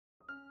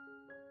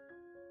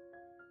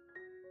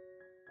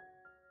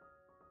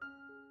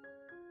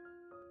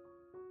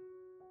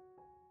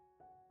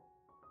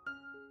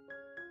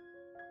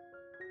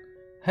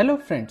Hello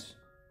friends,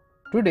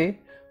 today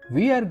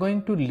we are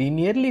going to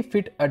linearly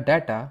fit a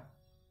data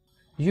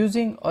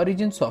using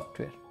Origin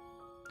software.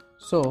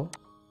 So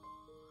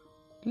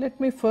let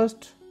me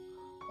first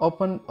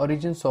open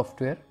Origin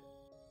software.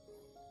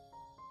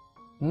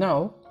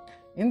 Now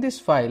in this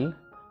file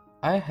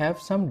I have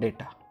some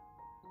data.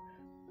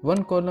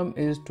 One column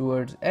is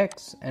towards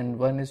X and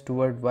one is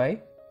toward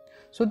Y.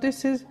 So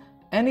this is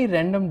any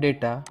random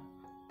data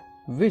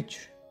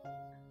which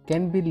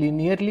can be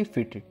linearly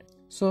fitted.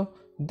 So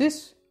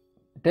this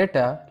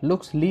data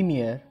looks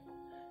linear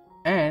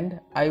and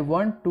I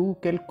want to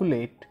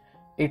calculate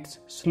its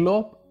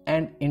slope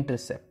and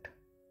intercept.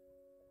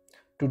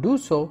 To do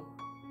so,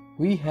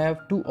 we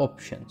have two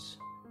options.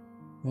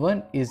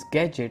 One is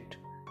gadget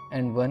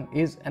and one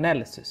is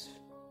analysis.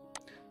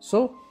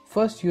 So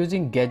first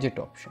using gadget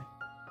option.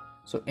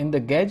 So in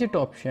the gadget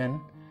option,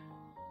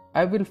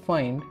 I will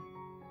find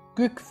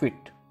quick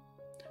fit.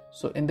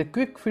 So in the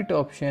quick fit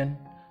option,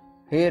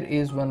 here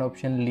is one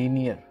option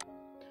linear.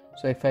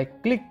 So if I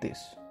click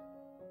this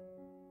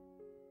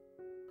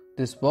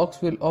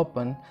box will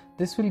open.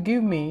 This will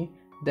give me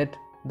that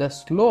the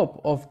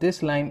slope of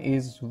this line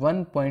is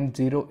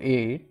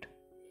 1.08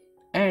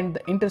 and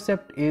the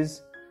intercept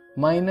is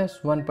minus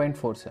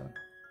 1.47.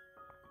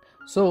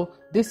 So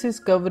this is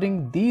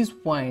covering these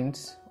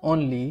points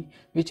only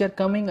which are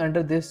coming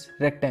under this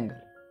rectangle.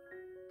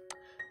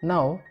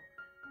 Now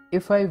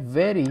if I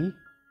vary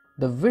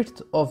the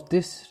width of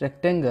this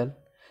rectangle,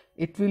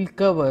 it will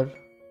cover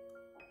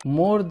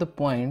more the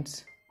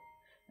points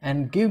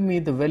and give me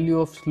the value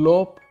of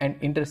slope and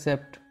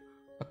intercept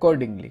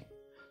accordingly.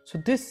 So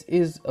this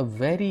is a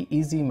very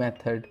easy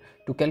method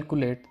to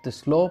calculate the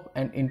slope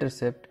and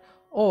intercept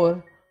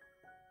or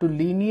to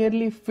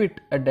linearly fit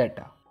a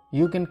data.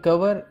 You can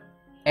cover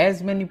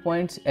as many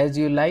points as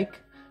you like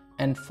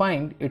and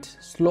find its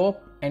slope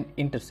and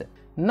intercept.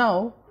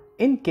 Now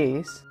in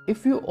case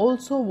if you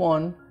also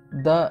want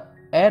the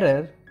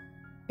error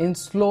in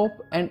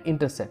slope and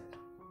intercept,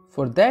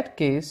 for that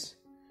case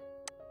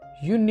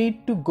you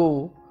need to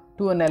go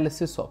to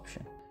analysis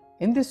option.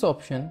 In this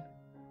option,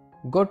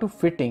 go to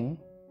fitting,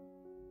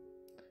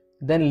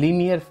 then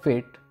linear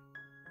fit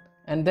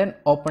and then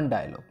open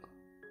dialog.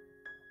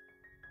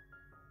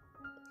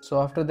 So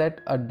after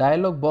that a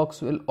dialog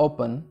box will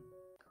open.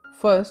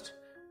 First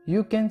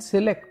you can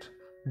select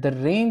the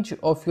range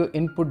of your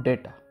input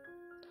data.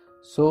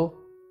 So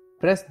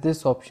press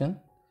this option,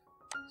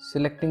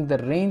 selecting the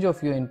range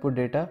of your input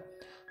data.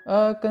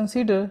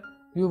 Consider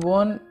you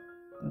want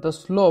the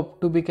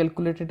slope to be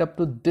calculated up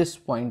to this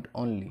point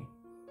only.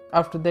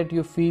 After that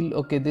you feel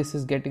okay, this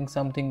is getting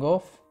something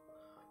off,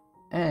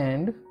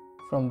 and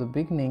from the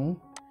beginning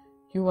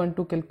you want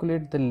to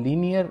calculate the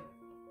linear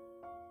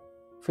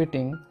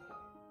fitting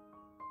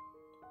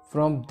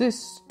from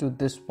this to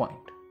this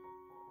point.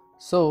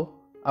 So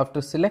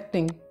after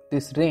selecting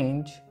this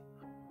range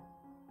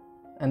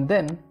and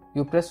then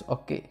you press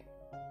OK.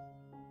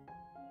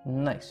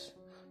 Nice.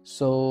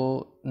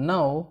 So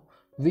now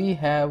we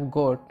have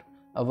got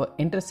our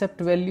intercept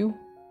value,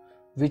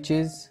 which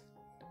is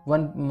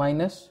 1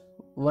 minus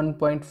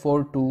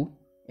 1.42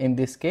 in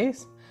this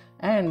case,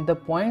 and the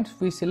points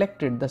we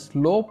selected, the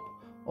slope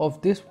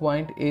of this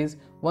point is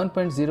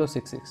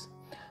 1.066.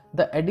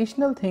 The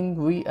additional thing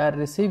we are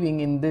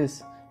receiving in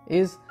this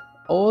is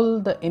all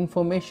the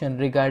information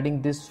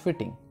regarding this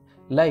fitting,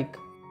 like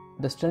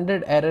the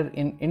standard error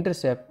in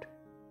intercept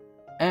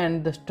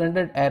and the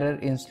standard error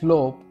in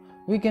slope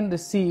we can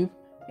receive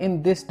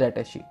in this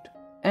data sheet.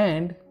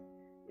 And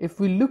if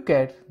we look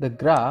at the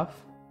graph,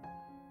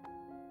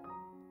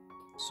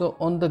 so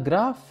on the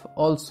graph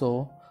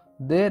also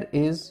there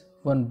is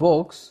one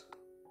box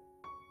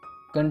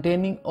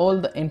containing all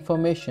the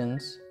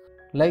informations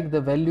like the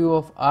value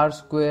of r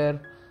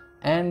square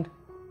and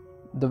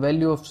the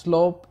value of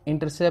slope,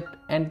 intercept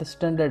and the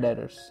standard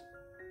errors.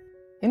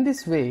 In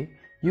this way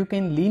you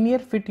can linear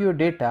fit your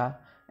data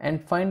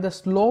and find the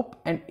slope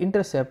and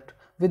intercept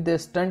with the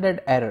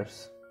standard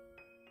errors.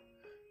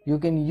 You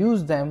can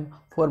use them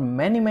for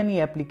many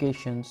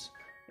applications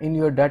in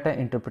your data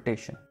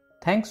interpretation.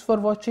 Thanks for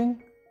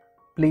watching.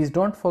 Please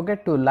don't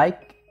forget to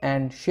like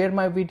and share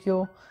my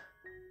video,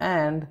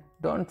 and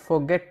don't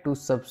forget to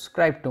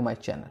subscribe to my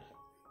channel.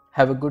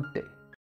 Have a good day.